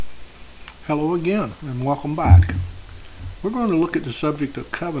Hello again, and welcome back. We're going to look at the subject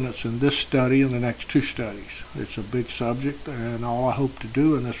of covenants in this study and the next two studies. It's a big subject, and all I hope to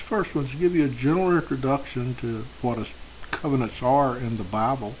do in this first one is give you a general introduction to what covenants are in the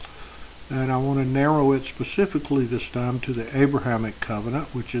Bible. And I want to narrow it specifically this time to the Abrahamic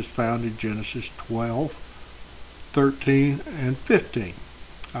covenant, which is found in Genesis 12, 13, and 15.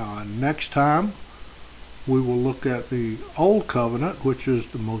 Next time, we will look at the Old Covenant, which is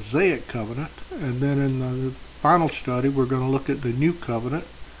the Mosaic Covenant, and then in the final study we're going to look at the New Covenant,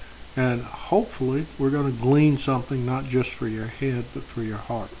 and hopefully we're going to glean something not just for your head but for your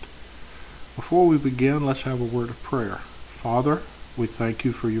heart. Before we begin, let's have a word of prayer. Father, we thank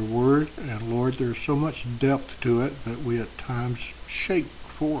you for your word, and Lord, there's so much depth to it that we at times shake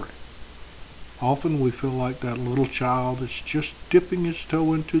for it. Often we feel like that little child that's just dipping his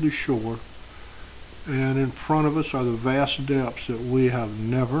toe into the shore, and in front of us are the vast depths that we have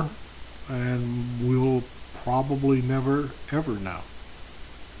never and will probably never ever know.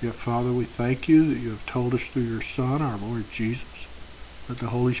 Yet, Father, we thank you that you have told us through your Son, our Lord Jesus, that the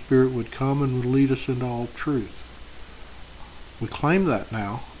Holy Spirit would come and would lead us into all truth. We claim that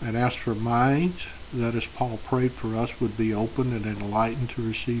now and ask for minds that, as Paul prayed for us, would be open and enlightened to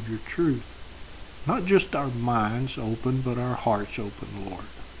receive your truth. Not just our minds open, but our hearts open, Lord.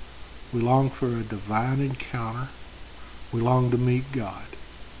 We long for a divine encounter. We long to meet God.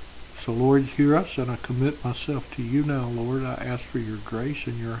 So, Lord, hear us, and I commit myself to you now, Lord. I ask for your grace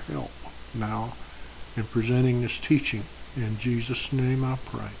and your help now in presenting this teaching. In Jesus' name I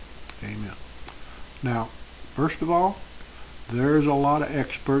pray. Amen. Now, first of all, there's a lot of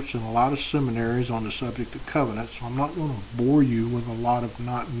experts and a lot of seminaries on the subject of covenants, so I'm not going to bore you with a lot of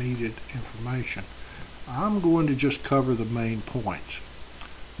not needed information. I'm going to just cover the main points.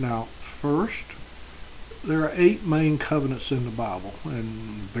 Now, first, there are 8 main covenants in the Bible, and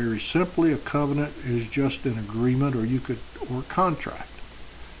very simply, a covenant is just an agreement or contract.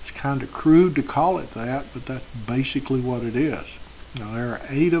 It's kind of crude to call it that, but that's basically what it is. Now, there are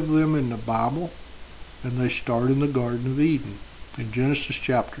 8 of them in the Bible, and they start in the Garden of Eden. In Genesis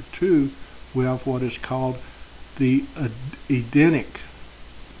chapter 2, we have what is called the Edenic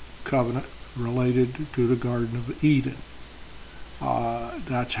covenant related to the Garden of Eden.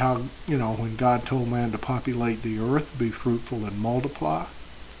 That's how, when God told man to populate the earth, be fruitful and multiply,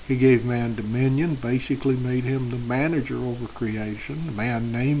 he gave man dominion, basically made him the manager over creation. The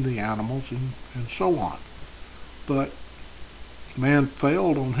man named the animals and so on. But man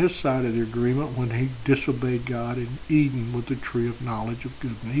failed on his side of the agreement when he disobeyed God in Eden with the tree of knowledge of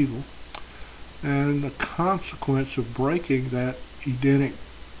good and evil. And the consequence of breaking that Edenic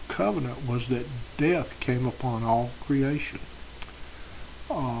covenant was that death came upon all creation.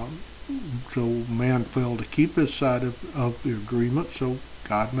 So man failed to keep his side of the agreement, so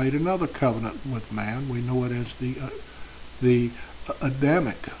God made another covenant with man. We know it as the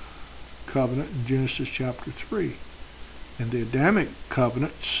Adamic covenant in Genesis chapter 3. In the Adamic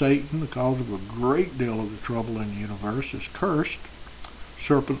covenant, Satan, the cause of a great deal of the trouble in the universe, is cursed.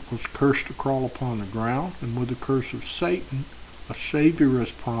 Serpent was cursed to crawl upon the ground, and with the curse of Satan, a Savior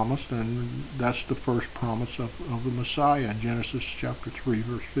is promised, and that's the first promise of the Messiah in Genesis chapter 3,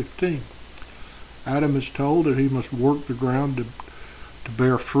 verse 15. Adam is told that he must work the ground to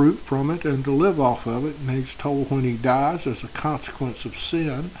bear fruit from it and to live off of it, and he's told when he dies, as a consequence of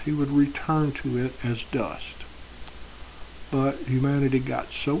sin, he would return to it as dust. But humanity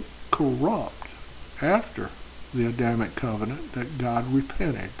got so corrupt after the Adamic covenant that God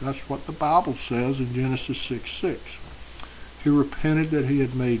repented. That's what the Bible says in Genesis 6:6. He repented that he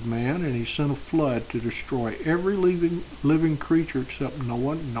had made man, and he sent a flood to destroy every living creature except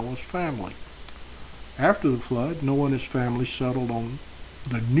Noah and Noah's family. After the flood, Noah and his family settled on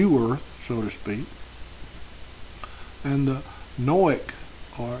the new earth, so to speak, and the Noahic,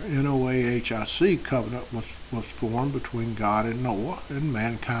 or Noahic covenant was formed between God and Noah and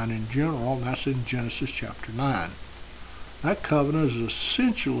mankind in general, and that's in Genesis chapter 9. That covenant is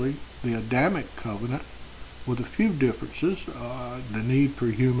essentially the Adamic covenant, with a few differences: the need for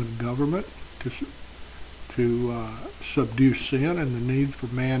human government to subdue sin, and the need for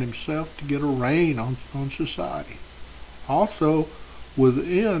man himself to get a reign on society. Also,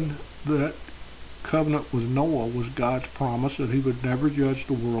 within that covenant with Noah was God's promise that he would never judge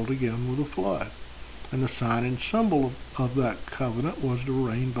the world again with a flood. And the sign and symbol of that covenant was the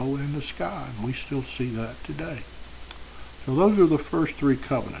rainbow in the sky, and we still see that today. So those are the first 3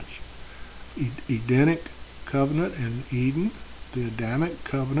 covenants. Edenic covenant in Eden, the Adamic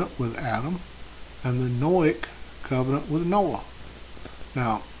covenant with Adam, and the Noahic covenant with Noah.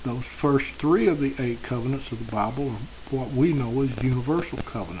 Now, those first 3 of the 8 covenants of the Bible are what we know as universal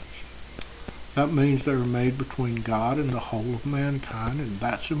covenants. That means they're made between God and the whole of mankind, and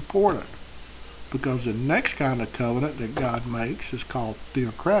that's important because the next kind of covenant that God makes is called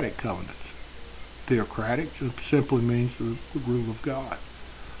theocratic covenants. Theocratic simply means the rule of God.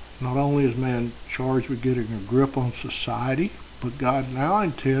 Not only is man charged with getting a grip on society, but God now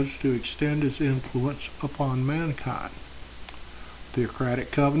intends to extend his influence upon mankind.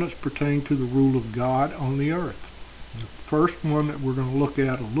 Theocratic covenants pertain to the rule of God on the earth. The first one that we're going to look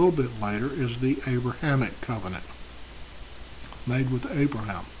at a little bit later is the Abrahamic covenant, made with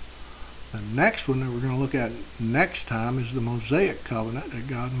Abraham. The next one that we're going to look at next time is the Mosaic covenant that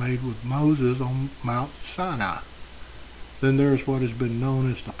God made with Moses on Mount Sinai. Then there's what has been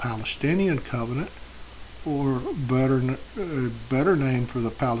known as the Palestinian covenant, or better name for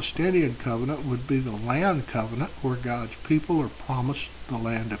the Palestinian covenant would be the land covenant, where God's people are promised the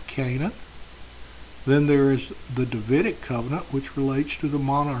land of Canaan. Then there is the Davidic covenant, which relates to the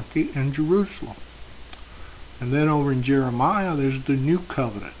monarchy in Jerusalem. And then over in Jeremiah, there's the new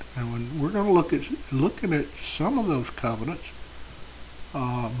covenant. And when we're going to looking at some of those covenants,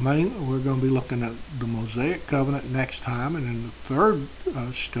 we're going to be looking at the Mosaic covenant next time, and in the third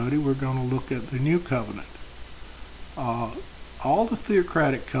study, we're going to look at the new covenant. All the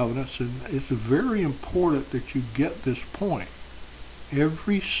theocratic covenants, and it's very important that you get this point.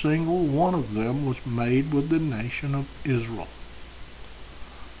 Every single one of them was made with the nation of Israel.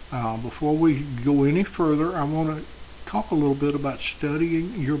 Before we go any further, I want to talk a little bit about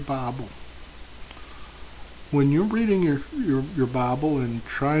studying your Bible. When you're reading your Bible and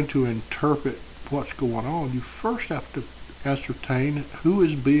trying to interpret what's going on, you first have to ascertain who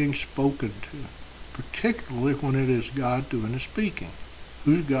is being spoken to, particularly when it is God doing the speaking.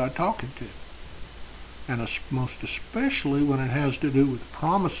 Who's God talking to? And most especially when it has to do with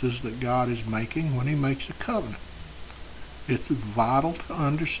promises that God is making when he makes a covenant. It's vital to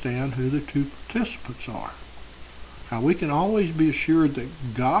understand who the two participants are. Now, we can always be assured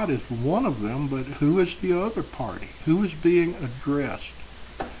that God is one of them, but who is the other party? Who is being addressed?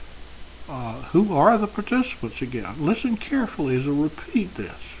 Who are the participants again? Listen carefully as I repeat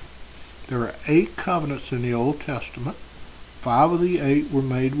this. There are 8 covenants in the Old Testament. 5 of the 8 were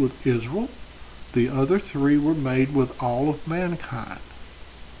made with Israel. The other 3 were made with all of mankind.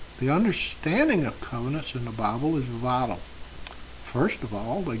 The understanding of covenants in the Bible is vital. First of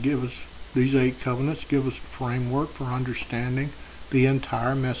all, these 8 covenants give us a framework for understanding the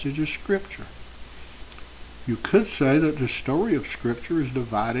entire message of Scripture. You could say that the story of Scripture is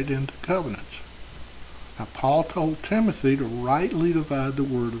divided into covenants. Now, Paul told Timothy to rightly divide the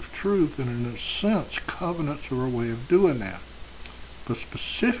word of truth, and in a sense, covenants are a way of doing that. But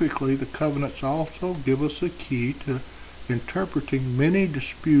specifically, the covenants also give us a key to interpreting many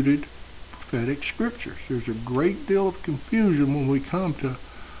disputed prophetic scriptures. There's a great deal of confusion when we come to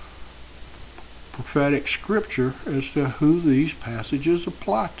prophetic scripture as to who these passages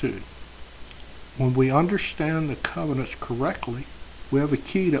apply to. When we understand the covenants correctly, we have a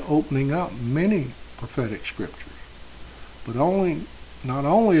key to opening up many prophetic scriptures. But not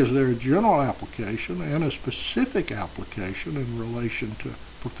only is there a general application and a specific application in relation to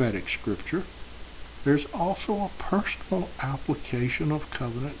prophetic scripture, there's also a personal application of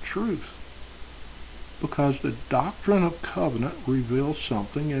covenant truth. Because the doctrine of covenant reveals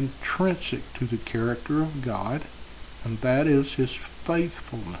something intrinsic to the character of God, and that is his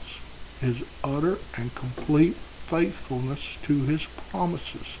faithfulness, his utter and complete faithfulness to his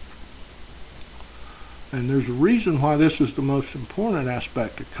promises. And there's a reason why this is the most important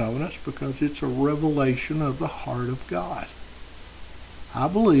aspect of covenants, because it's a revelation of the heart of God. I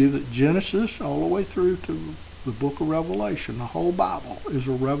believe that Genesis all the way through to the book of Revelation, the whole Bible, is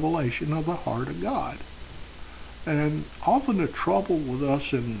a revelation of the heart of God. And often the trouble with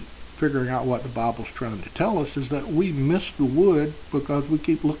us in figuring out what the Bible's trying to tell us is that we miss the wood because we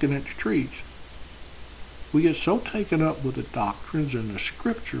keep looking at the trees. We get so taken up with the doctrines and the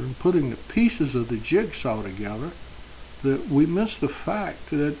scripture and putting the pieces of the jigsaw together that we miss the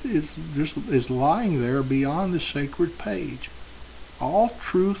fact that it's just lying there beyond the sacred page. All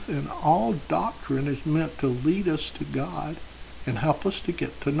truth and all doctrine is meant to lead us to God and help us to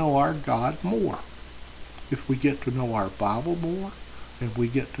get to know our God more. If we get to know our Bible more, and we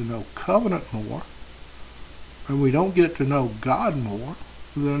get to know covenant more, and we don't get to know God more,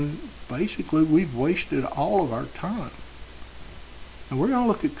 then basically we've wasted all of our time. And we're going to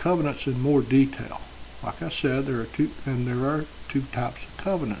look at covenants in more detail. Like I said, there are two types of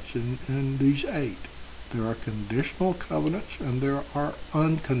covenants in these 8. There are conditional covenants and there are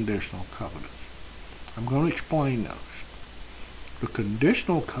unconditional covenants. I'm going to explain those. The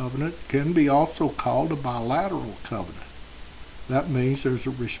conditional covenant can be also called a bilateral covenant. That means there's a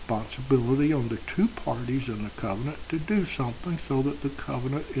responsibility on the two parties in the covenant to do something so that the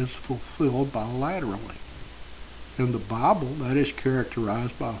covenant is fulfilled bilaterally. In the Bible, that is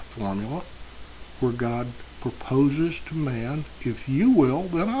characterized by a formula where God proposes to man, if you will,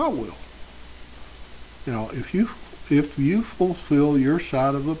 then I will. If you fulfill your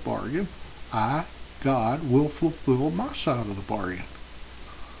side of the bargain, I, God, will fulfill my side of the bargain.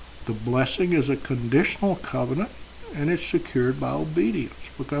 The blessing is a conditional covenant, and it's secured by obedience,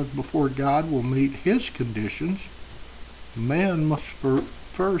 because before God will meet his conditions, man must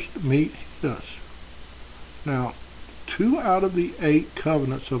first meet his. Now, 2 out of the 8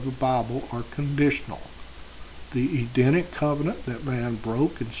 covenants of the Bible are conditional. The Edenic covenant that man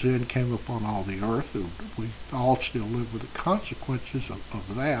broke and sin came upon all the earth, and we all still live with the consequences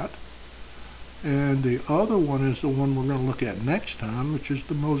of that. And the other one is the one we're going to look at next time, which is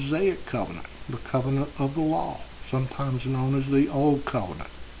the Mosaic covenant, the covenant of the law, sometimes known as the Old Covenant.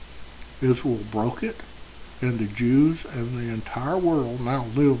 Israel broke it, and the Jews and the entire world now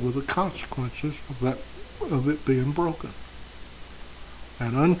live with the consequences of it being broken.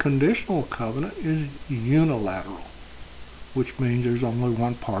 An unconditional covenant is unilateral, which means there's only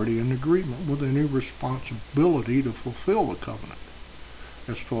one party in agreement with any responsibility to fulfill the covenant.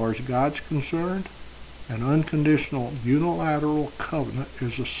 As far as God's concerned, an unconditional unilateral covenant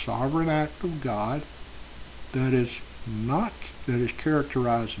is a sovereign act of God that is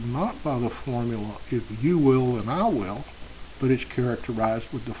characterized not by the formula, if you will, then I will, but it's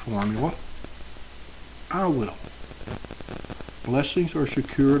characterized with the formula, I will. Blessings are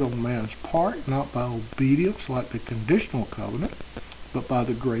secured on man's part, not by obedience like the conditional covenant, but by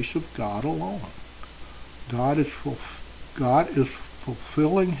the grace of God alone. God is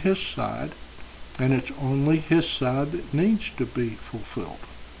fulfilling his side, and it's only his side that needs to be fulfilled.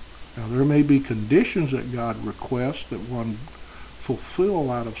 Now, there may be conditions that God requests that one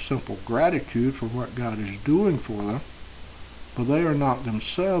fulfill out of simple gratitude for what God is doing for them, but they are not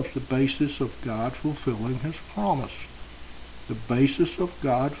themselves the basis of God fulfilling his promise. The basis of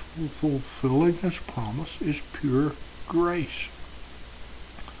God fulfilling his promise is pure grace.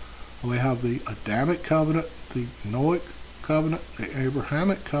 We have the Adamic covenant, the Noahic covenant, the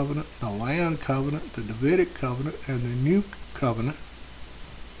Abrahamic covenant, the land covenant, the Davidic covenant, and the new covenant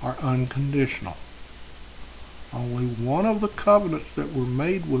are unconditional. Only one of the covenants that were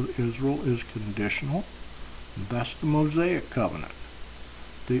made with Israel is conditional, and that's the Mosaic covenant.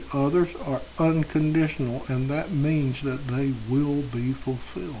 The others are unconditional, and that means that they will be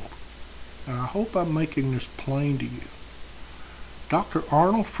fulfilled. And I hope I'm making this plain to you. Dr.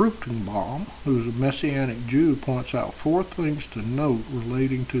 Arnold Fruchtenbaum, who is a Messianic Jew, points out 4 things to note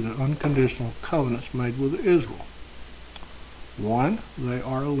relating to the unconditional covenants made with Israel. 1, they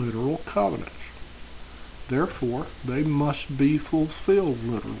are literal covenants. Therefore, they must be fulfilled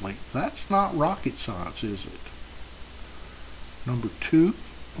literally. That's not rocket science, is it? Number 2,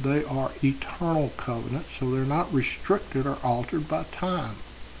 they are eternal covenants, so they're not restricted or altered by time.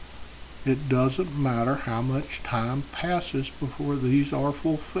 It doesn't matter how much time passes before these are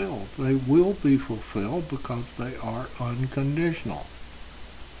fulfilled. They will be fulfilled because they are unconditional.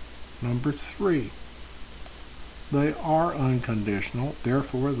 Number 3, they are unconditional,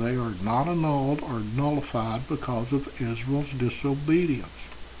 therefore they are not annulled or nullified because of Israel's disobedience.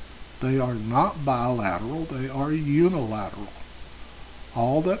 They are not bilateral, they are unilateral.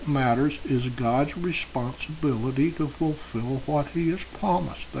 All that matters is God's responsibility to fulfill what he has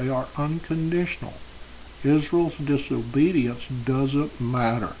promised. They are unconditional. Israel's disobedience doesn't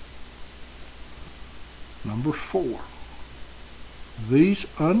matter. Number 4, these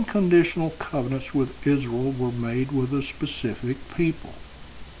unconditional covenants with Israel were made with a specific people.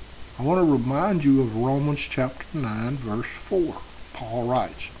 I want to remind you of Romans chapter 9, verse 4. Paul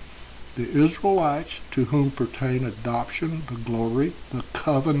writes, "The Israelites to whom pertain adoption, the glory, the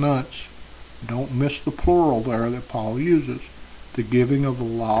covenants," don't miss the plural there that Paul uses, "the giving of the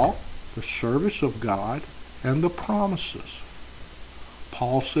law, the service of God, and the promises."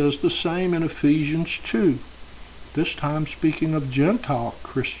 Paul says the same in Ephesians 2, this time speaking of Gentile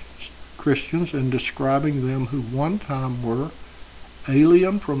Christians and describing them who one time were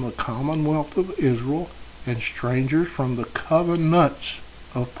alien from the commonwealth of Israel and strangers from the covenants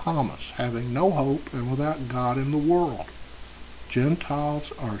of promise, having no hope and without God in the world.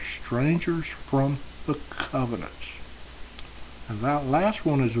 Gentiles are strangers from the covenants. And that last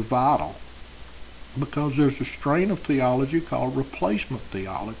one is vital because there's a strain of theology called replacement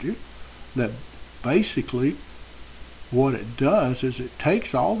theology that basically what it does is it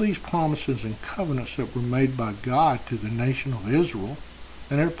takes all these promises and covenants that were made by God to the nation of Israel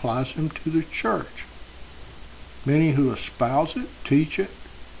and it applies them to the church. Many who espouse it, teach it,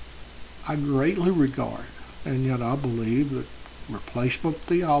 I greatly regard, and yet I believe that replacement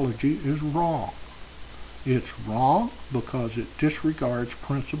theology is wrong. It's wrong because it disregards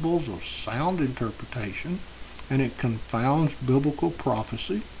principles of sound interpretation, and it confounds biblical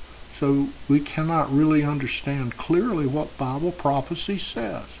prophecy, so we cannot really understand clearly what Bible prophecy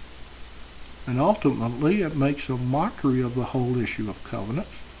says. And ultimately, it makes a mockery of the whole issue of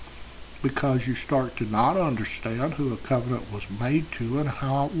covenants, because you start to not understand who a covenant was made to and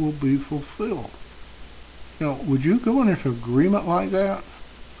how it will be fulfilled. Would you go into agreement like that?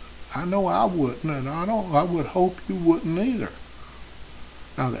 I know I wouldn't, and I would hope you wouldn't either.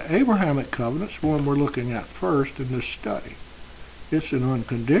 Now, the Abrahamic covenant is one we're looking at first in this study. It's an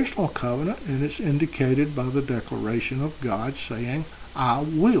unconditional covenant, and it's indicated by the declaration of God saying, I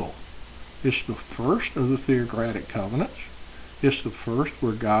will. It's the first of the theocratic covenants. It's the first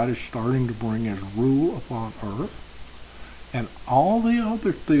where God is starting to bring his rule upon earth. And all the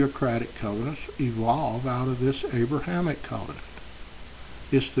other theocratic covenants evolve out of this Abrahamic covenant.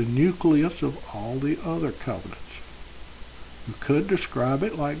 It's the nucleus of all the other covenants. You could describe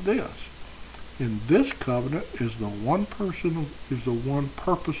it like this. In this covenant is the one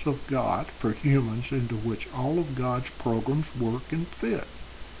purpose of God for humans into which all of God's programs work and fit.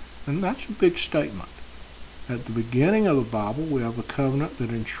 And that's a big statement. At the beginning of the Bible, we have a covenant that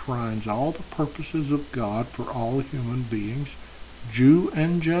enshrines all the purposes of God for all human beings, Jew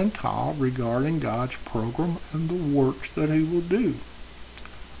and Gentile, regarding God's program and the works that he will do.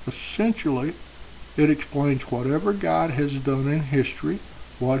 Essentially, it explains whatever God has done in history,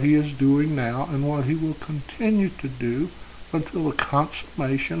 what he is doing now, and what he will continue to do until the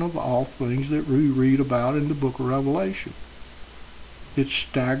consummation of all things that we read about in the book of Revelation. It's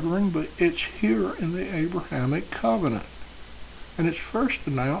staggering, but it's here in the Abrahamic covenant. And it's first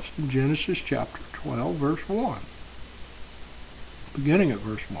announced in Genesis chapter 12, verse 1. Beginning at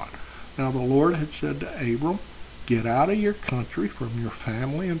verse 1. Now the Lord had said to Abram, get out of your country, from your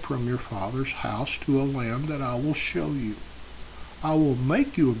family, and from your father's house to a land that I will show you. I will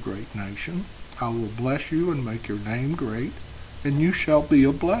make you a great nation. I will bless you and make your name great, and you shall be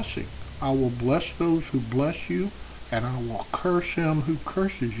a blessing. I will bless those who bless you, and I will curse him who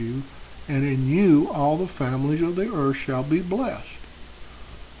curses you, and in you all the families of the earth shall be blessed.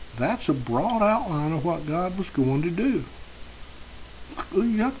 That's a broad outline of what God was going to do.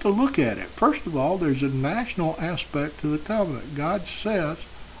 You have to look at it. First of all, there's a national aspect to the covenant. God says,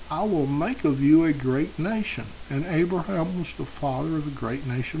 I will make of you a great nation. And Abraham was the father of the great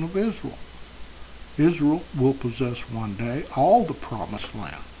nation of Israel. Israel will possess one day all the promised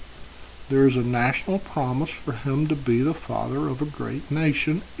land. There is a national promise for him to be the father of a great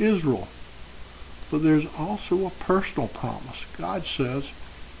nation, Israel. But there's also a personal promise. God says,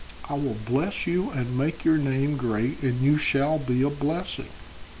 I will bless you and make your name great, and you shall be a blessing.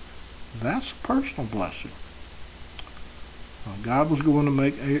 That's a personal blessing. God was going to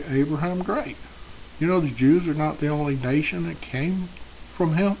make Abraham great. The Jews are not the only nation that came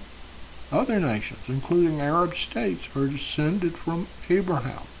from him. Other nations, including Arab states, are descended from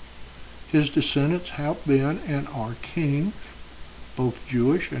Abraham. His descendants have been and are kings, both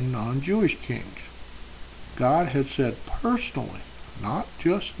Jewish and non-Jewish kings. God had said personally, not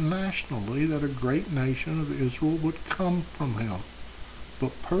just nationally, that a great nation of Israel would come from him,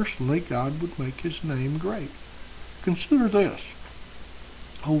 but personally God would make his name great. Consider this.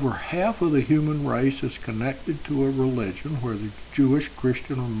 Over half of the human race is connected to a religion, whether Jewish,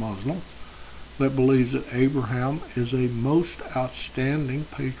 Christian, or Muslim, that believes that Abraham is a most outstanding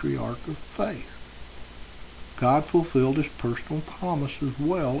patriarch of faith. God fulfilled his personal promise as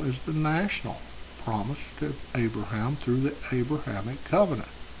well as the national promise to Abraham through the Abrahamic covenant.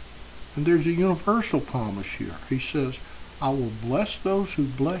 And there's a universal promise here. He says, I will bless those who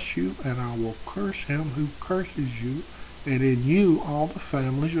bless you, and I will curse him who curses you, and in you all the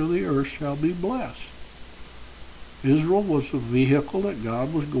families of the earth shall be blessed. Israel was the vehicle that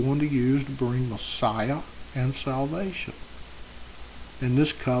God was going to use to bring Messiah and salvation. In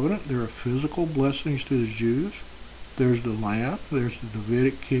this covenant, there are physical blessings to the Jews. There's the land, there's the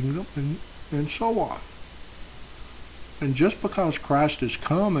Davidic kingdom, and so on. And just because Christ has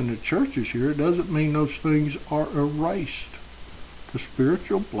come and the church is here, it doesn't mean those things are erased. The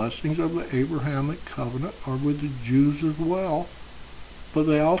spiritual blessings of the Abrahamic covenant are with the Jews as well, but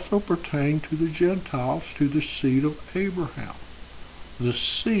they also pertain to the Gentiles, to the seed of Abraham. The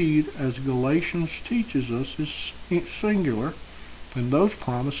seed, as Galatians teaches us, is singular, and those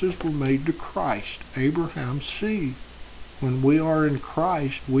promises were made to Christ, Abraham's seed. When we are in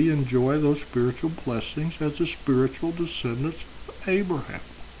Christ, we enjoy those spiritual blessings as the spiritual descendants of Abraham.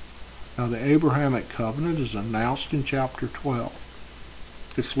 Now, the Abrahamic covenant is announced in chapter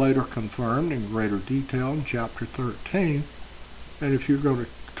 12. It's later confirmed in greater detail in chapter 13. And if you're going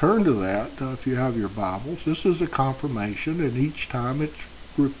to turn to that, if you have your Bibles, this is a confirmation, and each time it's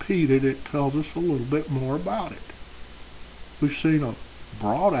repeated, it tells us a little bit more about it. We've seen a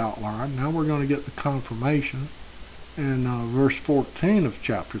broad outline. Now we're going to get the confirmation in verse 14 of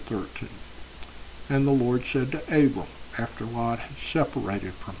chapter 13. And the Lord said to Abram, after Lot had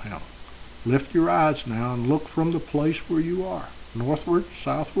separated from him, "Lift your eyes now and look from the place where you are, northward,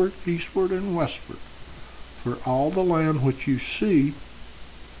 southward, eastward, and westward. For all the land which you see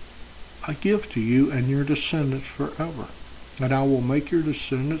I give to you and your descendants forever. And I will make your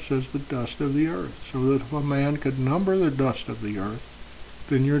descendants as the dust of the earth, so that if a man could number the dust of the earth,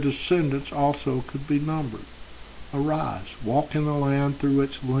 then your descendants also could be numbered. Arise, walk in the land through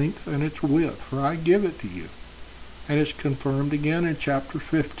its length and its width, for I give it to you." And it's confirmed again in chapter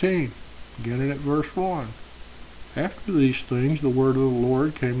 15, beginning at verse 1. After these things, the word of the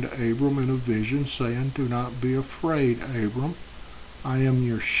Lord came to Abram in a vision, saying, "Do not be afraid, Abram. I am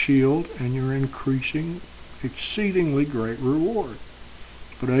your shield and your exceedingly great reward."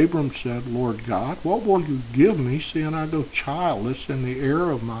 But Abram said, "Lord God, what will you give me, seeing I go childless, and the heir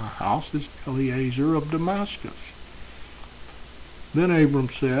of my house is Eliezer of Damascus?" Then Abram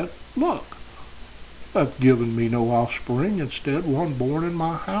said, "Look, you have given me no offspring. Instead, one born in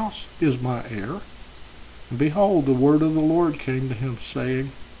my house is my heir." And behold, the word of the Lord came to him,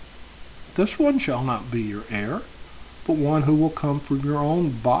 saying, "This one shall not be your heir, but one who will come from your own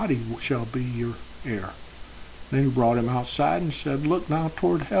body shall be your heir." Then he brought him outside and said, "Look now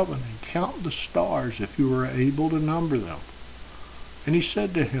toward heaven and count the stars, if you are able to number them." And he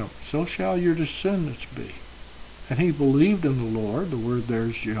said to him, "So shall your descendants be." And he believed in the Lord, the word there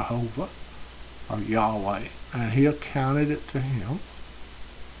is Jehovah, or Yahweh, and he accounted it to him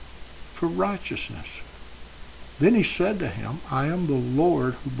for righteousness. Then he said to him, "I am the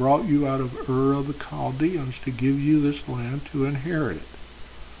Lord who brought you out of Ur of the Chaldeans to give you this land to inherit it."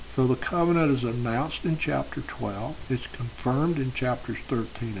 So the covenant is announced in chapter 12. It's confirmed in chapters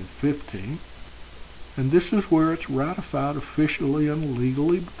 13 and 15. And this is where it's ratified officially and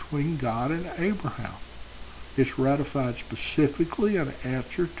legally between God and Abraham. It's ratified specifically in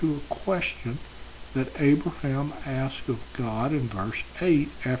answer to a question that Abraham asked of God in verse 8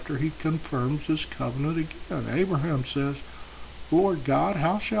 after he confirms his covenant again. Abraham says, "Lord God,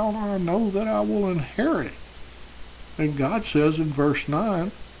 how shall I know that I will inherit it?" And God says in verse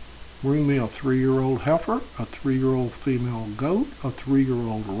 9, "Bring me a 3-year-old heifer, a 3-year-old female goat, a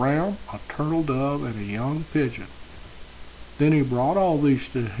 3-year-old ram, a turtle dove, and a young pigeon." Then he brought all these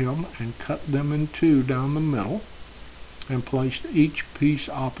to him and cut them in two down the middle and placed each piece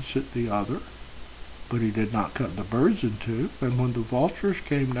opposite the other. But he did not cut the birds in two, and when the vultures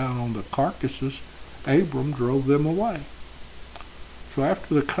came down on the carcasses, Abram drove them away. So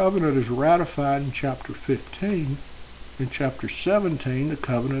after the covenant is ratified in chapter 15, in chapter 17 the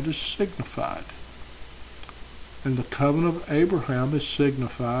covenant is signified. And the covenant of Abraham is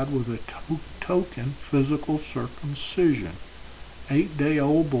signified with a token physical circumcision.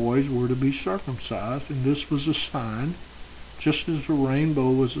 8-day-old boys were to be circumcised, and this was a sign, just as the rainbow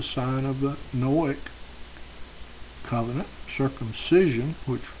was a sign of the Noahic covenant. Circumcision,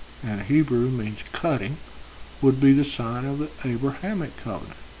 which in Hebrew means cutting, would be the sign of the Abrahamic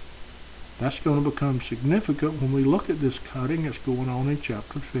covenant. That's going to become significant when we look at this cutting that's going on in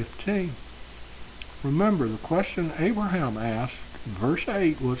chapter 15. Remember, the question Abraham asked in verse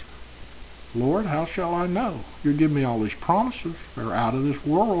 8 was, "Lord, how shall I know? You're giving me all these promises. They're out of this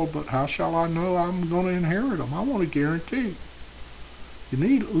world, but how shall I know I'm going to inherit them? I want a guarantee." You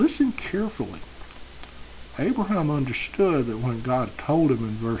need to listen carefully. Abraham understood that when God told him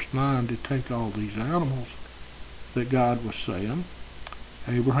in verse 9 to take all these animals, that God was saying,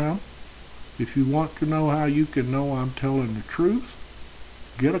 "Abraham, if you want to know how you can know I'm telling the truth,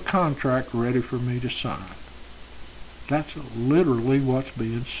 get a contract ready for me to sign." That's literally what's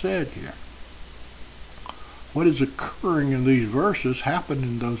being said here. What is occurring in these verses happened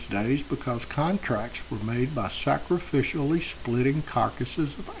in those days because contracts were made by sacrificially splitting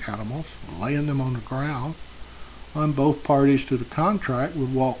carcasses of animals, laying them on the ground, and both parties to the contract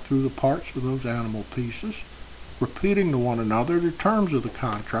would walk through the parts of those animal pieces, repeating to one another the terms of the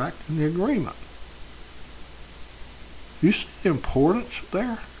contract and the agreement. You see the importance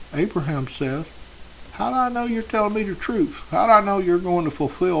there? Abraham says, "How do I know you're telling me the truth? How do I know you're going to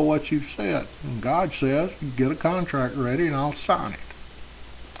fulfill what you've said?" And God says, "You get a contract ready and I'll sign it."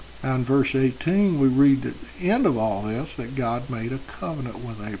 Now in verse 18 we read at the end of all this that God made a covenant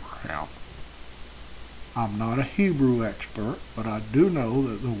with Abraham. I'm not a Hebrew expert, but I do know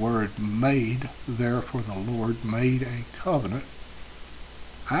that the word made, therefore the Lord made a covenant,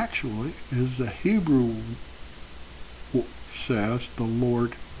 actually is the Hebrew says the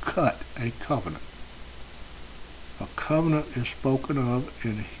Lord cut a covenant. A covenant is spoken of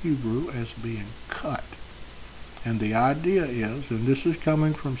in Hebrew as being cut. And the idea is, and this is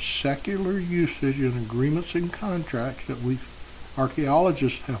coming from secular usage in agreements and contracts that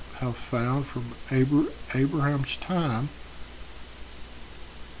archaeologists have found from Abraham's time,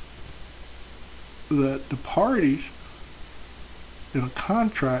 that the parties in a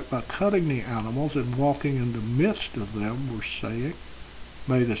contract, by cutting the animals and walking in the midst of them, were saying,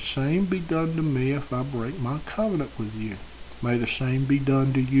 may the same be done to me if I break my covenant with you. May the same be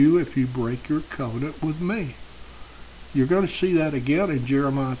done to you if you break your covenant with me. You're going to see that again in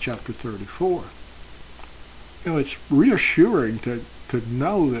Jeremiah chapter 34. You know, it's reassuring to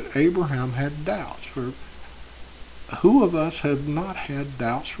know that Abraham had doubts. For who of us have not had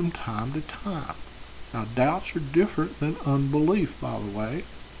doubts from time to time? Now, doubts are different than unbelief, by the way.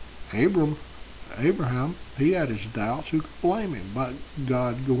 Abraham, he had his doubts. Who could blame him by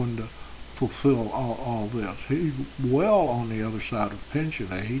God going to fulfill all this? He's well on the other side of pension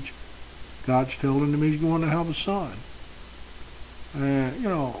age. God's telling him he's going to have a son. And,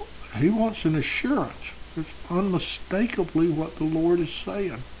 he wants an assurance. It's unmistakably what the Lord is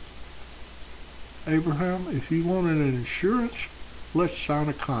saying. Abraham, if you wanted an assurance, let's sign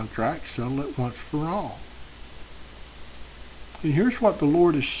a contract, settle it once for all. And here's what the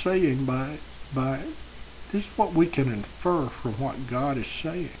Lord is saying by this is what we can infer from what God is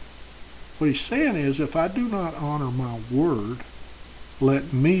saying. What he's saying is, if I do not honor my word,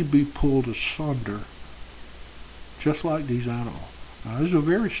 let me be pulled asunder, just like these animals. Now, this is a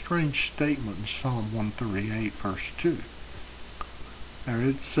very strange statement in Psalm 138, verse 2. There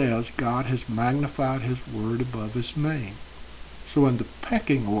it says, God has magnified his word above his name. So in the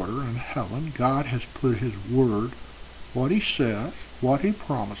pecking order in heaven, God has put his word, what he says, what he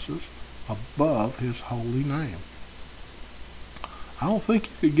promises, above his holy name. I don't think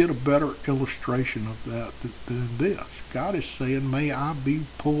you could get a better illustration of that than this. God is saying, may I be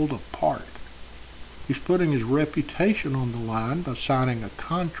pulled apart. He's putting his reputation on the line by signing a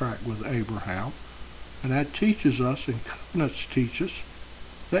contract with Abraham, and that teaches us, and covenants teach us,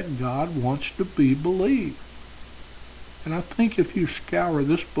 that God wants to be believed. And I think if you scour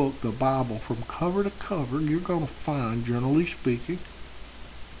this book, the Bible, from cover to cover, you're going to find, generally speaking,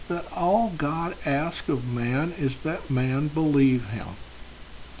 that all God asks of man is that man believe him.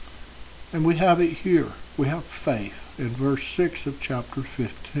 And we have it here. We have faith in verse 6 of chapter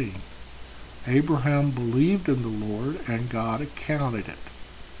 15. Abraham believed in the Lord, and God accredited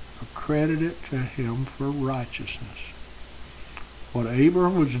it to him for righteousness. What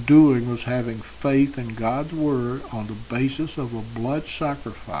Abraham was doing was having faith in God's word on the basis of a blood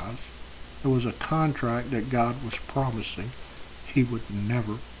sacrifice. It was a contract that God was promising he would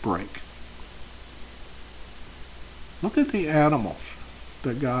never break. Look at the animals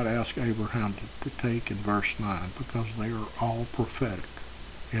that God asked Abraham to take in verse 9, because they are all prophetic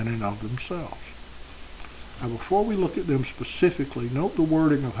in and of themselves. Now, before we look at them specifically, note the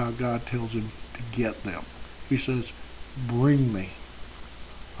wording of how God tells him to get them. He says, bring me.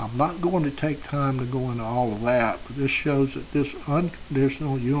 I'm not going to take time to go into all of that, but this shows that this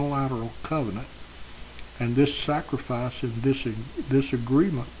unconditional unilateral covenant and this sacrifice and this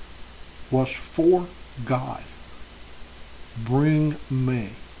agreement was for God. Bring me.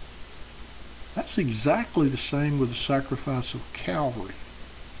 That's exactly the same with the sacrifice of Calvary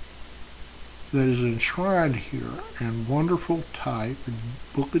that is enshrined here in wonderful type in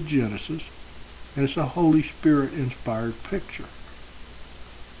the book of Genesis, and it's a Holy Spirit inspired picture.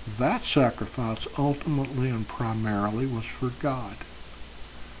 That sacrifice ultimately and primarily was for God,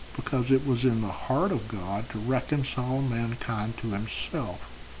 because it was in the heart of God to reconcile mankind to himself.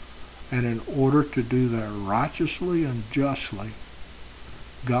 And in order to do that righteously and justly,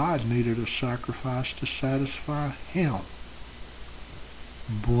 God needed a sacrifice to satisfy him.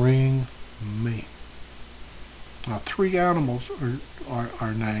 Bring me. Now, 3 animals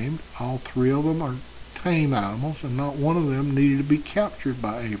are named. All 3 of them are tame animals, and not one of them needed to be captured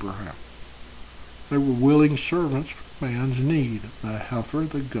by Abraham. They were willing servants for man's need, the heifer,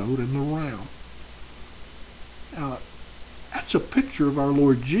 the goat, and the ram. Now, that's a picture of our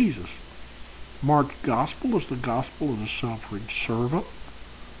Lord Jesus. Mark's gospel is the gospel of the suffering servant.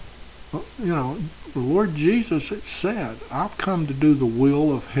 The Lord Jesus, it said, I've come to do the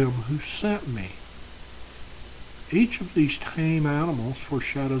will of him who sent me. Each of these tame animals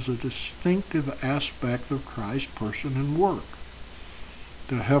foreshadows a distinctive aspect of Christ's person and work.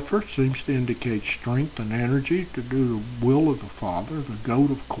 The heifer seems to indicate strength and energy to do the will of the Father. The goat,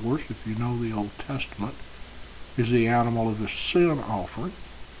 of course, if you know the Old Testament, is the animal of the sin offering.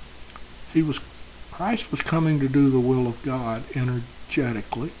 Christ was coming to do the will of God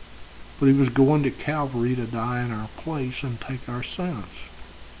energetically, but he was going to Calvary to die in our place and take our sins.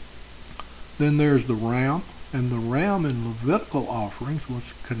 Then there's the ram, and the ram in Levitical offerings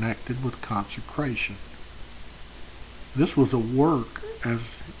was connected with consecration. This was a work as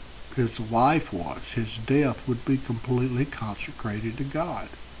his life was. His death would be completely consecrated to God.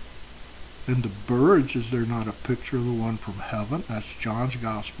 And the birds, is there not a picture of the one from heaven? That's John's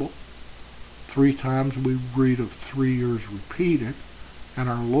Gospel. 3 times we read of 3 years repeated, and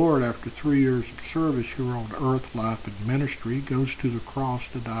our Lord, after 3 years of service here on earth, life, and ministry, goes to the cross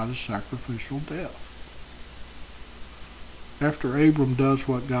to die the sacrificial death. After Abram does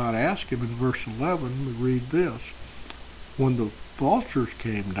what God asked him in verse 11, we read this. When the vultures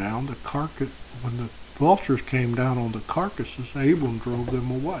came down on the carcasses, Abram drove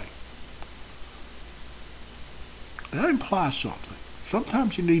them away. That implies something.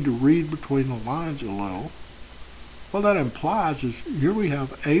 Sometimes you need to read between the lines a little. What that implies is here we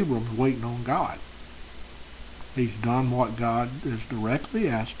have Abram waiting on God. He's done what God has directly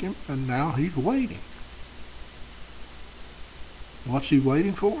asked him, and now he's waiting. What's he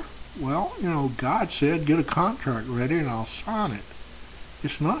waiting for? Well, God said, get a contract ready and I'll sign it.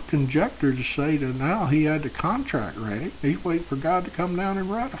 It's not conjecture to say that now he had the contract ready. He's waiting for God to come down and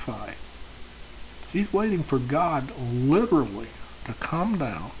ratify it. He's waiting for God literally to come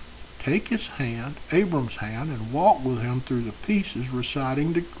down, take his hand, Abram's hand, and walk with him through the pieces,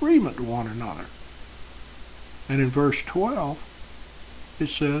 reciting the agreement to one another. And in verse 12, it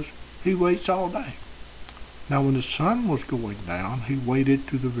says, he waits all day. Now when the sun was going down, he waited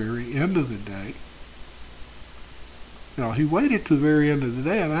to the very end of the day. He waited to the very end of the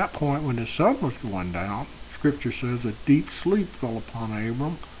day. At that point, when the sun was going down, Scripture says a deep sleep fell upon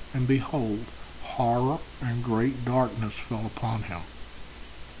Abram, and behold, horror and great darkness fell upon him.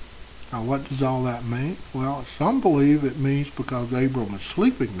 Now what does all that mean? Well, some believe it means because Abram is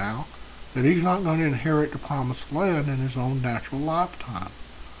sleeping now, that he's not going to inherit the promised land in his own natural lifetime.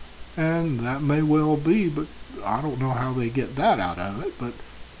 And that may well be, but I don't know how they get that out of it, but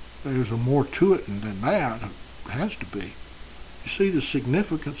there's more to it than that. It has to be. You see the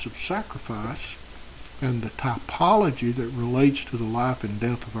significance of sacrifice and the typology that relates to the life and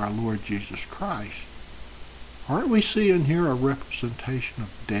death of our Lord Jesus Christ. Aren't we seeing here a representation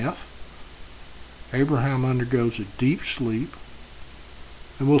of death? Abraham undergoes a deep sleep,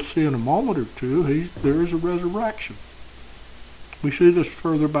 and we'll see in a moment or two there is a resurrection. We see this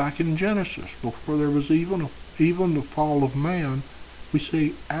further back in Genesis. Before there was even the fall of man, we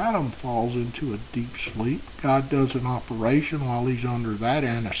see Adam falls into a deep sleep. God does an operation while he's under that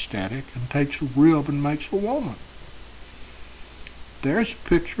anesthetic and takes a rib and makes a woman. There's a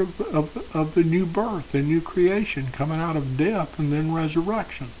picture of the new birth, the new creation coming out of death and then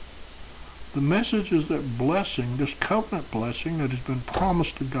resurrection. The message is that blessing, this covenant blessing that has been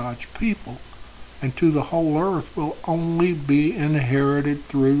promised to God's people and to the whole earth, will only be inherited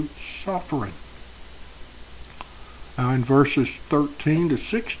through suffering. Now in verses 13 to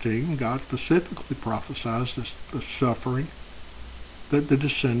 16, God specifically prophesies the suffering that the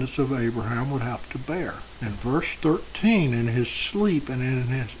descendants of Abraham would have to bear. In verse 13, in his sleep and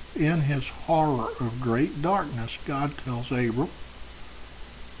in his horror of great darkness, God tells Abram,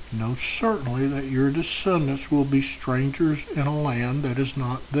 know certainly that your descendants will be strangers in a land that is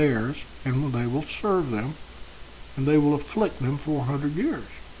not theirs, and they will serve them, and they will afflict them 400 years.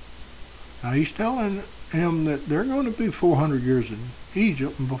 Now he's telling him that they're going to be 400 years in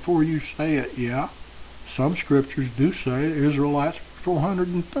Egypt, and before you say it, some scriptures do say the Israelites were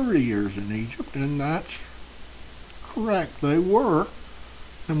 430 years in Egypt, and that's correct. They were,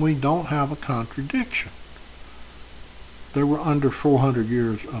 and we don't have a contradiction. They were under 400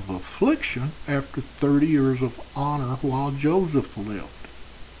 years of affliction after 30 years of honor while Joseph lived.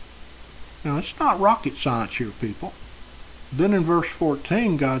 Now, it's not rocket science here, people. Then in verse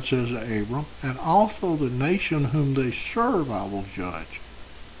 14, God says to Abram, and also the nation whom they serve I will judge.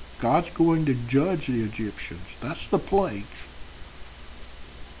 God's going to judge the Egyptians. That's the plagues.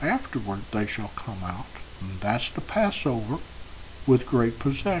 Afterward they shall come out. And that's the Passover with great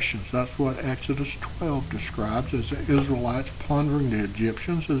possessions. That's what Exodus 12 describes as the Israelites plundering the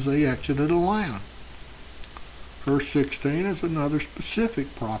Egyptians as they exited the land. Verse 16 is another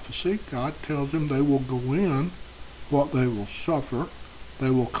specific prophecy. God tells them they will go in, what they will suffer, they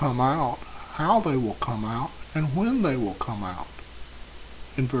will come out, how they will come out, and when they will come out.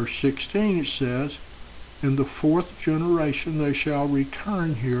 In verse 16 it says, In the fourth generation they shall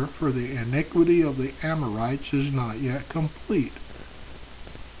return here, for the iniquity of the Amorites is not yet complete.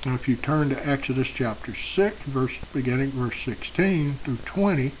 Now if you turn to Exodus chapter 6, beginning verse 16 through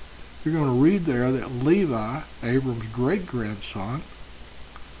 20, you're going to read there that Levi, Abram's great-grandson,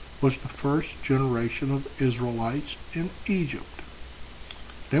 was the first generation of Israelites in Egypt.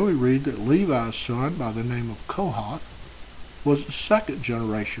 Then we read that Levi's son, by the name of Kohath, was the second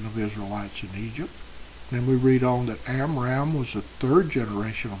generation of Israelites in Egypt. Then we read on that Amram was the third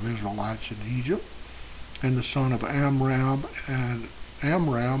generation of Israelites in Egypt, and the son of Amram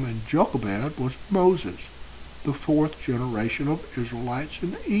and Jochebed was Moses, the fourth generation of Israelites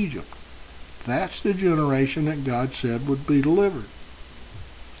in Egypt. That's the generation that God said would be delivered.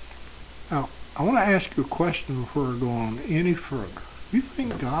 Now, I want to ask you a question before I go on any further. Do you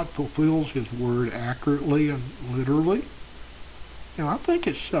think God fulfills his word accurately and literally? I think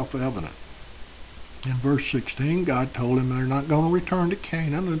it's self-evident. In verse 16, God told him they're not going to return to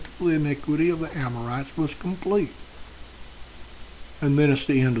Canaan until the iniquity of the Amorites was complete. And then it's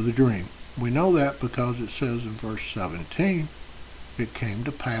the end of the dream. We know that because it says in verse 17, it came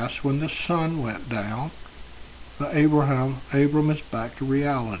to pass when the sun went down, that Abram is back to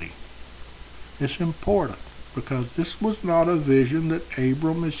reality. It's important because this was not a vision that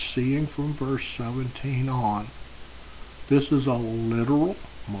Abram is seeing from verse 17 on. This is a literal,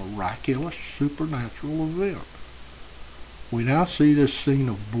 miraculous, supernatural event. We now see this scene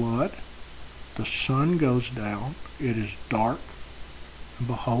of blood. The sun goes down. It is dark. And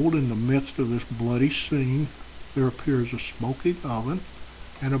behold, in the midst of this bloody scene, there appears a smoking oven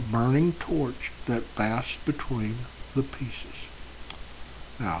and a burning torch that passed between the pieces.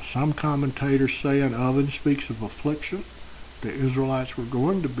 Now, some commentators say an oven speaks of affliction. The Israelites were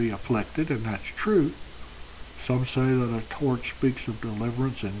going to be afflicted, and that's true. Some say that a torch speaks of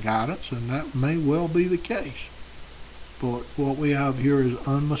deliverance and guidance, and that may well be the case. But what we have here is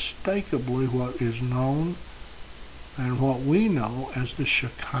unmistakably what is known and what we know as the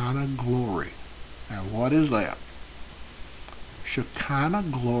Shekinah glory. And what is that? Shekinah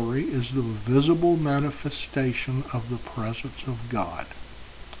glory is the visible manifestation of the presence of God.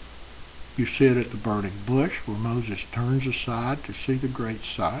 You see it at the burning bush where Moses turns aside to see the great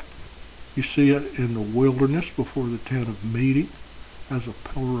sight. You see it in the wilderness before the tent of meeting as a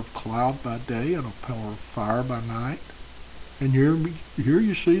pillar of cloud by day and a pillar of fire by night. And here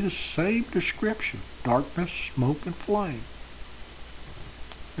you see the same description, darkness, smoke, and flame.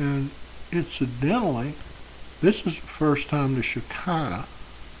 And incidentally, this is the first time the Shekinah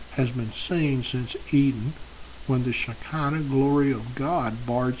has been seen since Eden, when the Shekinah glory of God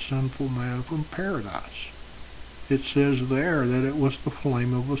barred sinful man from paradise. It says there that it was the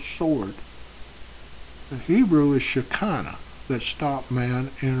flame of a sword. The Hebrew is Shekinah that stopped man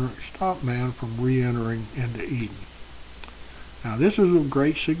from re-entering into Eden. Now this is of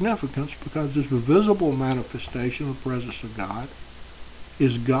great significance because this visible manifestation of the presence of God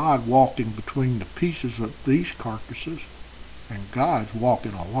is God walking between the pieces of these carcasses, and God's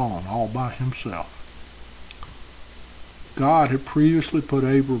walking alone all by himself. God had previously put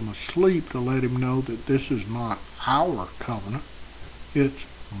Abram asleep to let him know that this is not our covenant, it's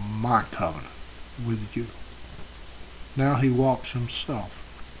my covenant with you. Now he walks himself,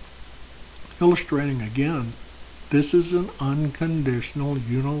 illustrating again, this is an unconditional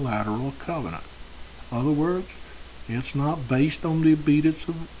unilateral covenant. In other words, it's not based on the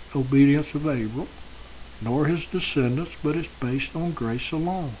obedience of Abram, nor his descendants, but it's based on grace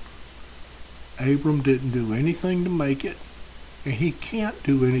alone. Abram didn't do anything to make it, and he can't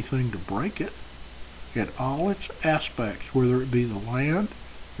do anything to break it. In all its aspects, whether it be the land,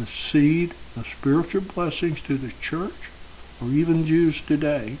 the seed, the spiritual blessings to the church, or even Jews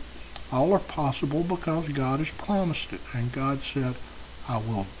today, all are possible because God has promised it. And God said, I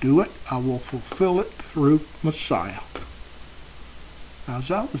will do it, I will fulfill it through Messiah. Now,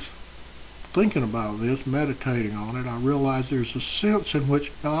 as I was thinking about this, meditating on it, I realized there's a sense in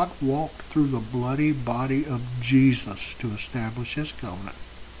which God walked through the bloody body of Jesus to establish his covenant.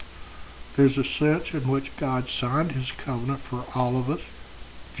 There's a sense in which God signed his covenant for all of us,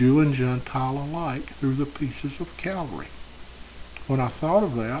 Jew and Gentile alike, through the pieces of Calvary. When I thought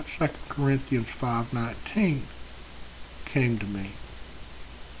of that, 2 Corinthians 5:19 came to me.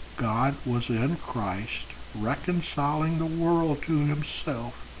 God was in Christ, reconciling the world to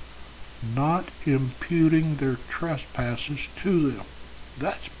himself, not imputing their trespasses to them.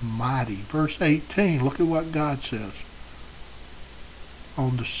 That's mighty. Verse 18, look at what God says.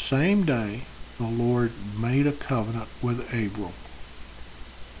 On the same day, the Lord made a covenant with Abram.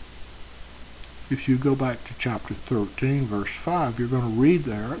 If you go back to chapter 13, verse 5, you're going to read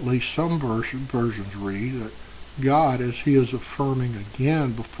there, at least some versions read, that God, as he is affirming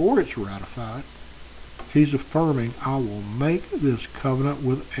again before it's ratified, he's affirming, I will make this covenant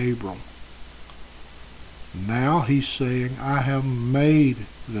with Abram. Now he's saying, I have made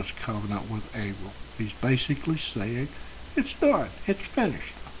this covenant with Abram. He's basically saying, it's done. It's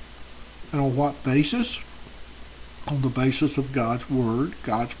finished. And on what basis? On the basis of God's word,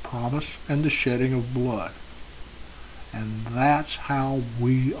 God's promise, and the shedding of blood. And that's how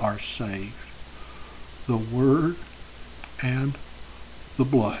we are saved. The word and the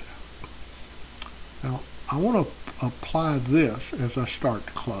blood. Now, I want to apply this as I start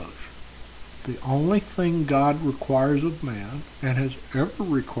to close. The only thing God requires of man, and has ever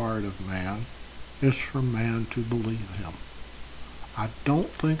required of man, is for man to believe him. I don't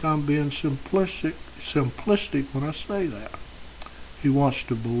think I'm being simplistic when I say that. He wants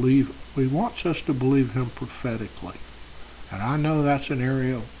us to believe him prophetically. And I know that's an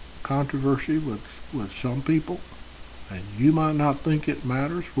area of controversy with some people. And you might not think it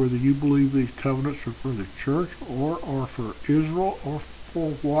matters whether you believe these covenants are for the church or for Israel or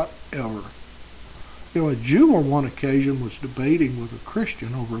for whatever. You know, a Jew on one occasion was debating with a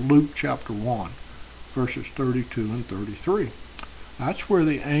Christian over Luke chapter 1, verses 32 and 33. That's where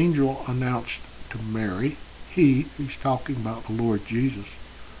the angel announced to Mary, he's talking about the Lord Jesus,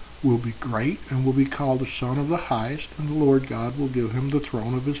 will be great and will be called the Son of the Highest, and the Lord God will give him the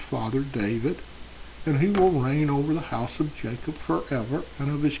throne of his father David, and he will reign over the house of Jacob forever,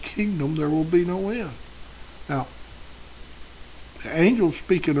 and of his kingdom there will be no end. Now, the angel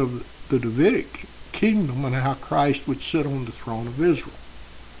speaking of the Davidic kingdom and how Christ would sit on the throne of Israel.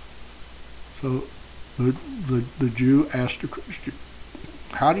 So the Jew asked the Christian,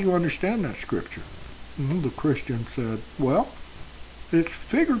 how do you understand that scripture? And the Christian said, well, it's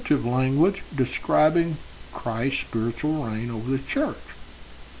figurative language describing Christ's spiritual reign over the church.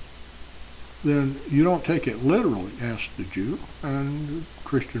 Then you don't take it literally, asked the Jew. And the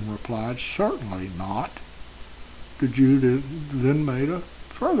Christian replied, certainly not. The Jew then made a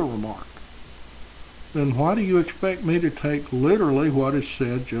further remark. Then why do you expect me to take literally what is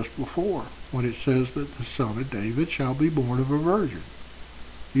said just before, when it says that the son of David shall be born of a virgin?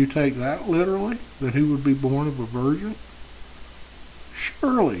 You take that literally, that he would be born of a virgin?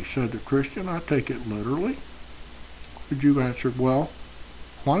 Surely, said the Christian, I take it literally. The Jew answered, well,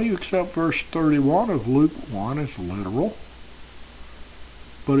 why do you accept verse 31 of Luke 1 as literal,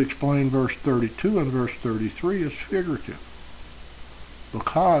 but explain verse 32 and verse 33 as figurative?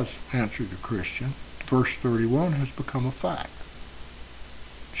 Because, answered the Christian, verse 31 has become a fact.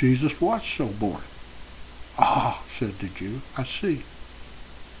 Jesus was so born. Ah, said the Jew, I see.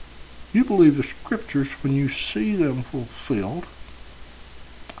 You believe the scriptures when you see them fulfilled.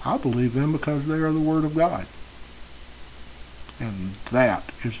 I believe them because they are the Word of God. And that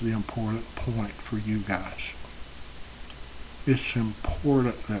is the important point for you guys. It's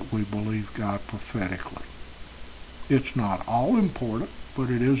important that we believe God prophetically. It's not all important, but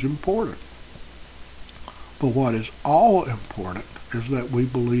it is important. But what is all important is that we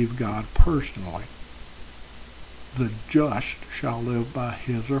believe God personally. The just shall live by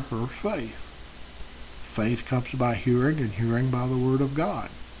his or her faith. Faith comes by hearing, and hearing by the Word of God.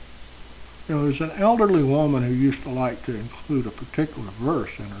 You know, there's an elderly woman who used to like to include a particular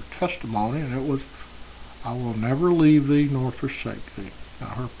verse in her testimony, and it was, I will never leave thee nor forsake thee. Now,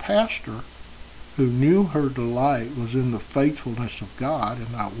 her pastor, who knew her delight was in the faithfulness of God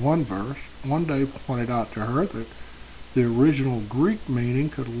in that one verse, one day pointed out to her that the original Greek meaning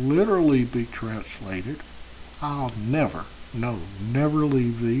could literally be translated, I'll never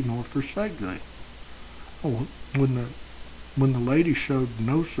leave thee nor forsake thee. Oh, when the lady showed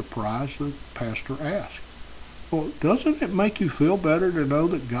no surprise, the pastor asked, well, doesn't it make you feel better to know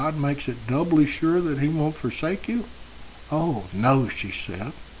that God makes it doubly sure that he won't forsake you? Oh, no, she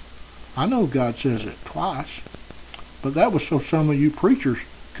said. I know God says it twice, but that was so some of you preachers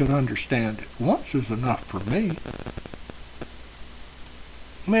could understand it. Once is enough for me.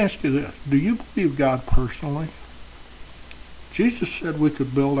 Let me ask you this. Do you believe God personally? Jesus said we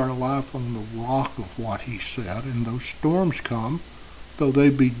could build our life on the rock of what he said, and though storms come, though they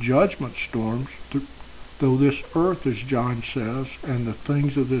be judgment storms, though this earth, as John says, and the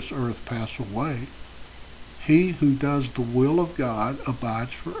things of this earth pass away, he who does the will of God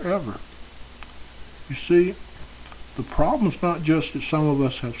abides forever. You see, the problem's not just that some of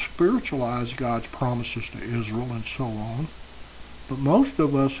us have spiritualized God's promises to Israel and so on, but most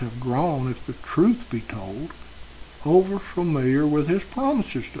of us have grown, if the truth be told, over familiar with his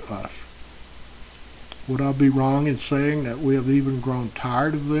promises to us. Would I be wrong in saying that we have even grown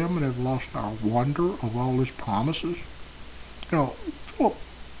tired of them and have lost our wonder of all his promises? You know,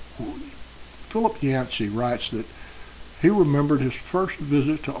 Philip Yancey writes that he remembered his first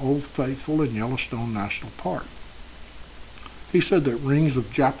visit to Old Faithful in Yellowstone National Park. He said that rings of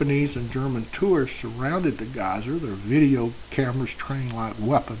Japanese and German tourists surrounded the geyser, their video cameras trained like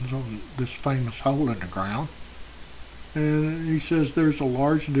weapons on this famous hole in the ground. And he says there's a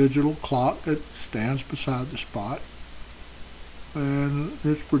large digital clock that stands beside the spot, and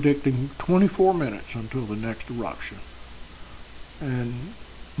it's predicting 24 minutes until the next eruption. And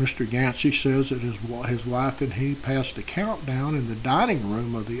Mr. Yancey says that his wife and he passed a countdown in the dining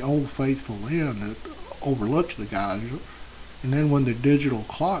room of the Old Faithful Inn that overlooks the geyser. And then when the digital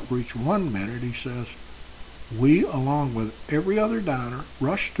clock reached 1 minute, he says, we, along with every other diner,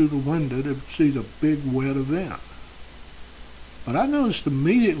 rushed through the window to see the big wet event. But I noticed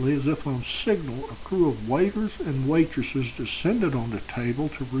immediately, as if on signal, a crew of waiters and waitresses descended on the table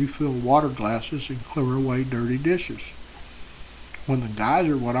to refill water glasses and clear away dirty dishes. When the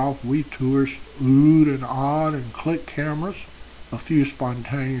geyser went off, we tourists oohed and awed and clicked cameras. A few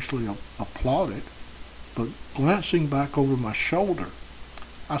spontaneously applauded. But glancing back over my shoulder,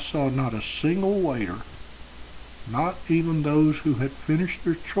 I saw not a single waiter, not even those who had finished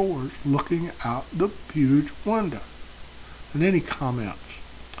their chores, looking out the huge window. And then he comments,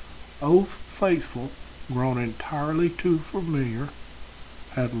 Old Faithful, grown entirely too familiar,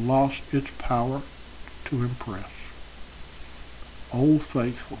 had lost its power to impress. Old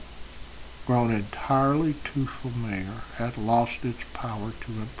Faithful, grown entirely too familiar, had lost its power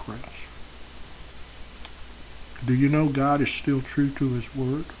to impress. Do you know God is still true to his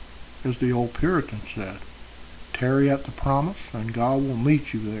word? As the old Puritan said, tarry at the promise and God will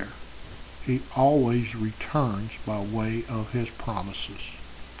meet you there. He always returns by way of his promises.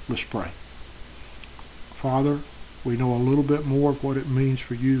 Let's pray. Father, we know a little bit more of what it means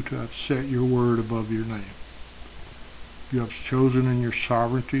for you to have set your word above your name. You have chosen in your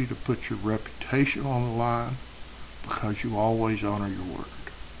sovereignty to put your reputation on the line because you always honor your word.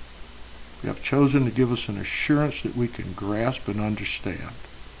 You have chosen to give us an assurance that we can grasp and understand.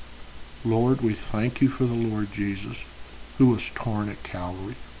 Lord, we thank you for the Lord Jesus, who was torn at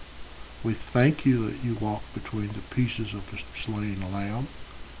Calvary. We thank you that you walked between the pieces of the slain lamb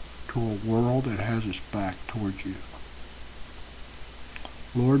to a world that has its back towards you.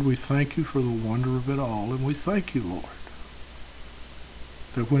 Lord, we thank you for the wonder of it all, and we thank you, Lord,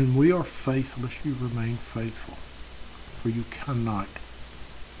 that when we are faithless, you remain faithful, for you cannot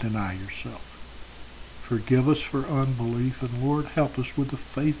deny yourself. Forgive us for unbelief, and Lord, help us with the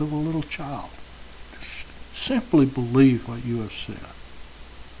faith of a little child to simply believe what you have said.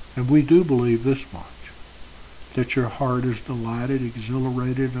 And we do believe this much, that your heart is delighted,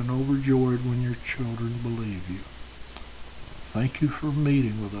 exhilarated, and overjoyed when your children believe you. Thank you for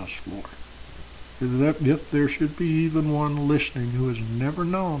meeting with us, Lord. If there should be even one listening who has never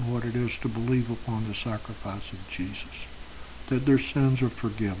known what it is to believe upon the sacrifice of Jesus, that their sins are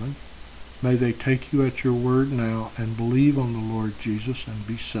forgiven, may they take you at your word now and believe on the Lord Jesus and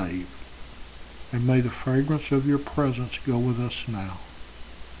be saved. And may the fragrance of your presence go with us now.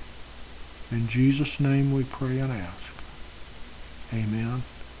 In Jesus' name we pray and ask. Amen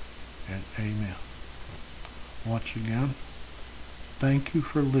and amen. Once again, thank you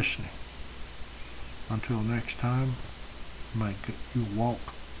for listening. Until next time, may you walk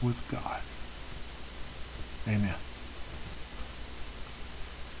with God. Amen.